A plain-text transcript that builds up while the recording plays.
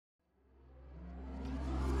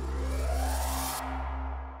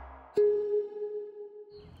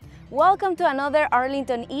Welcome to another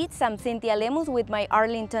Arlington Eats. I'm Cynthia Lemus with my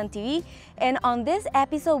Arlington TV, and on this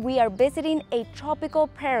episode we are visiting a tropical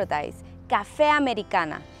paradise, Café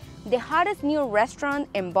Americana, the hottest new restaurant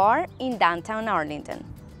and bar in downtown Arlington.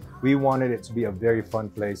 We wanted it to be a very fun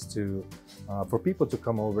place for people to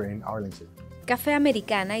come over in Arlington. Café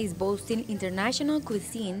Americana is boasting international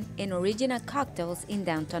cuisine and original cocktails in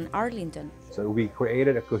downtown Arlington. So we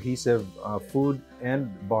created a cohesive food and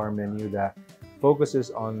bar menu that focuses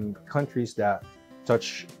on countries that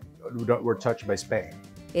were touched by Spain.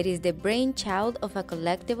 It is the brainchild of a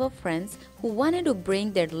collective of friends who wanted to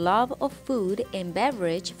bring their love of food and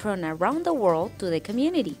beverage from around the world to the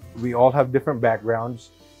community. We all have different backgrounds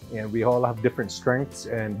and we all have different strengths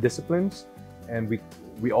and disciplines, and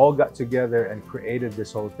we all got together and created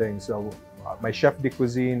this whole thing. So my Chef de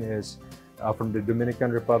Cuisine is from the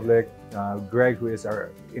Dominican Republic. Greg, who is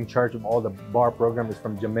in charge of all the bar program, is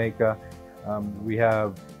from Jamaica. We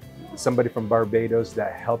have somebody from Barbados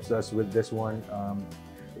that helps us with this one.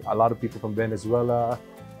 A lot of people from Venezuela.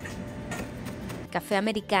 Café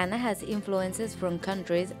Americana has influences from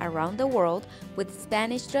countries around the world with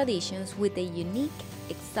Spanish traditions with a unique,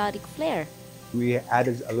 exotic flair. We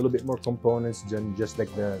added a little bit more components than just like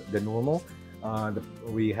the normal.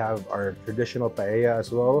 We have our traditional paella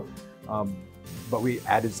as well, but we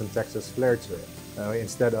added some Texas flair to it.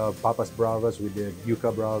 Instead of papas bravas, we did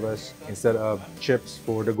yuca bravas. Instead of chips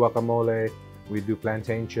for the guacamole, we do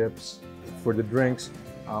plantain chips. For the drinks,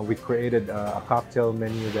 we created a cocktail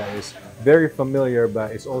menu that is very familiar,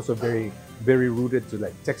 but it's also very rooted to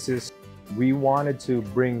like Texas. We wanted to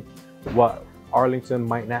bring what Arlington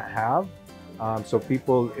might not have, so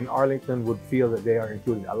people in Arlington would feel that they are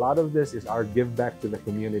included. A lot of this is our give back to the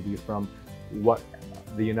community from what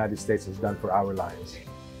the United States has done for our lives.